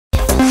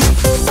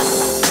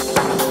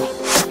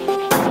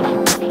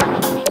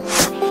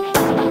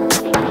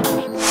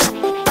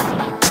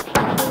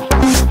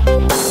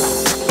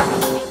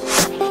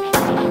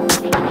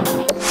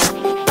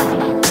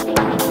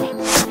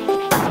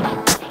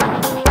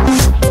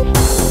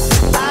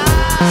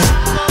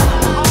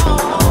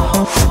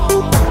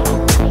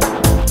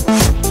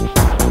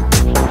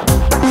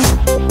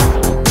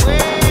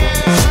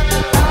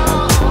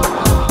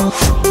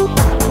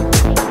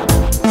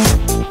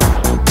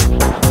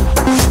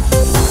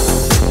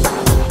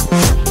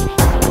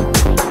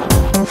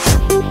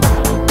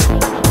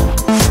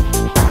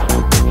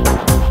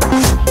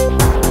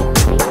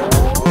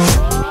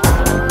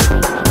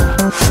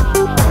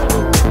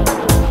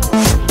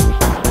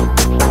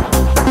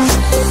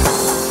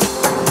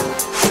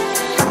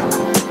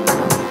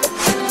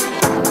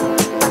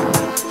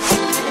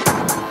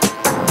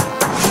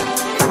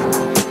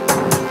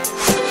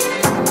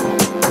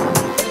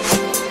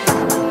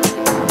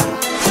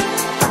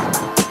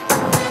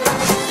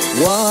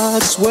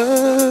What's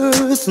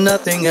worth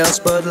nothing else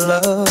but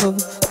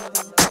love?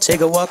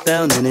 Take a walk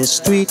down any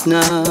street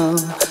now.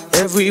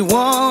 Every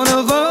one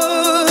of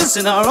us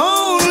in our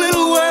own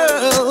little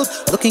world,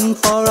 looking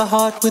for a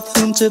heart with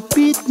whom to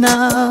beat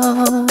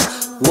now.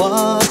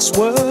 What's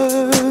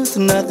worth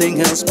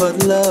nothing else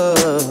but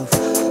love?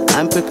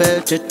 I'm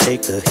prepared to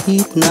take the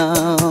heat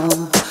now.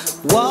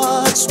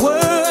 What's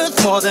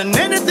worth more than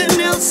anything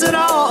else at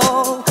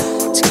all?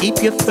 To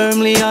keep you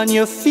firmly on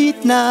your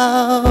feet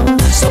now.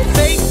 So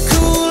fake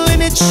cool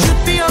and it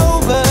should be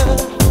over,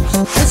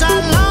 'cause I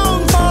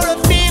long for a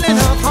feeling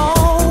of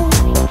home.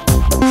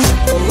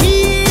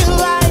 Real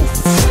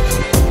life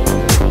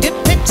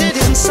depicted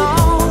in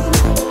song,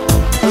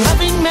 a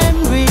loving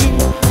memory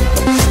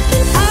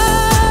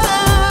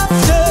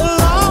after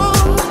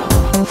long.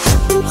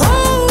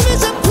 Home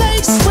is a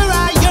place where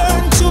I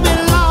yearn to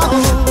belong.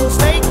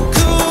 Fake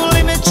cool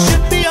image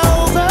should be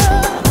over,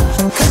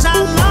 'cause I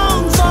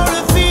long for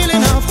a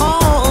feeling of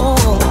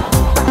home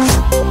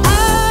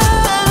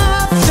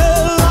after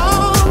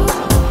long.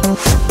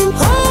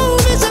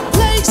 Home is a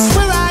place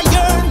where I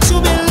yearn to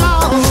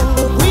belong.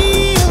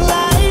 Real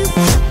life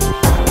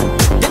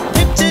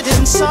depicted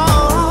in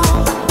song,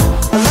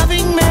 a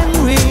loving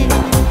memory,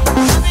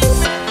 a loving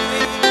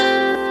memory,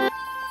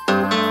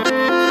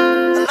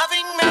 a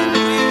loving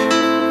memory,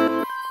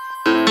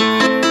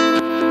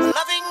 a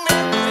loving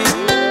memory,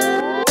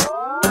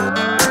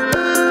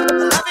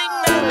 a loving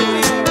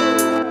memory.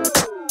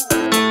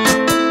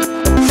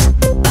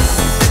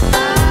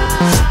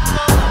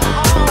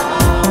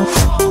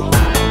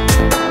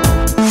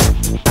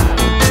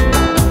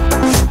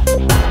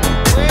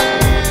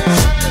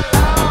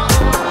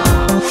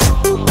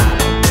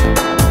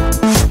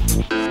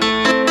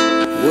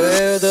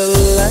 Where the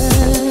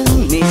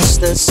land meets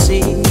the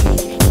sea,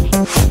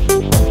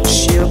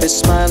 she'll be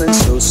smiling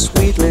so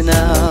sweetly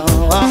now.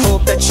 I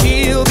hope that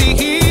she'll be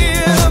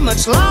here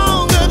much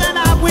longer than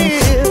I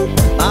will.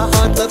 My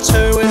heart loves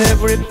her with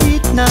every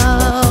beat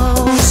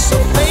now. So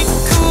fake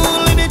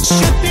cool and it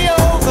should be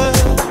over,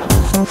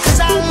 'cause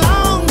I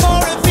long for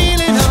a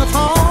feeling of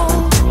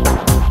home.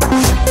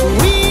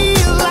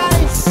 Real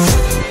life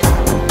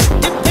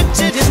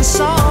depicted in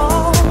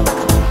song,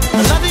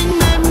 a loving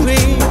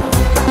memory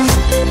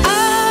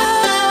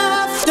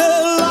after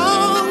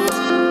long.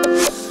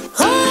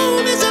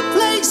 Home is a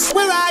place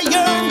where I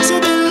yearn to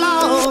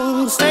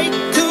belong. Fake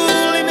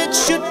cool image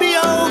should be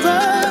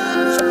over,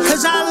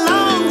 'cause I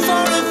long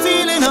for a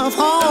feeling of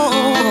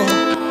home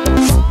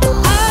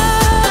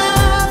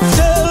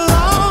after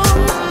long.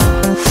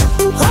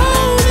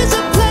 Home is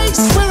a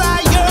place where I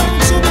yearn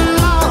to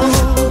belong.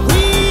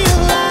 Real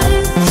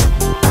life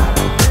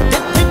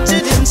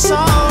depicted in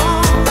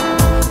song,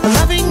 a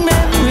loving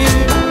memory,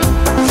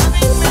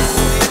 loving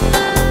memory,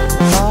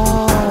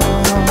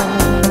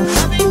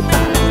 loving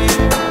memory,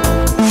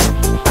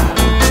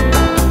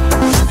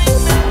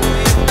 loving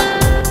memory,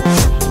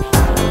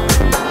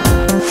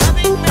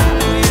 loving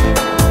memory.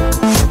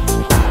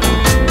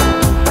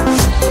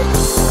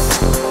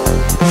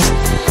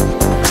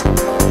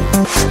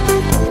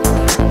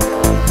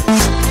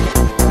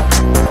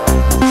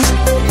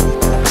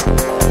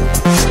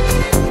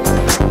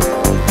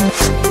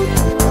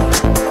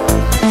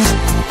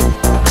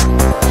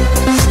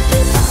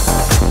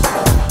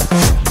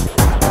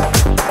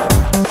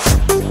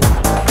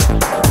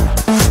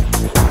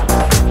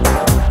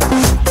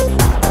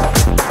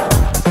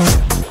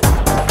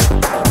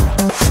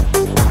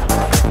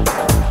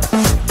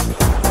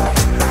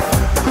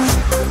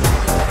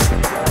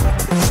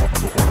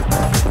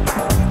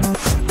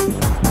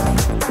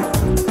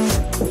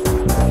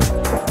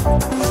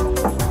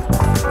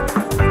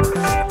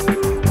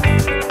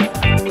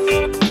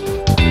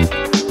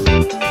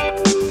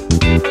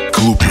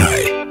 Клуб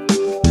Рай.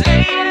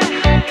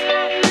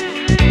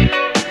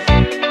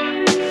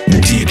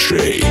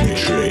 Диджей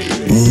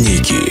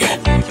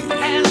Ники.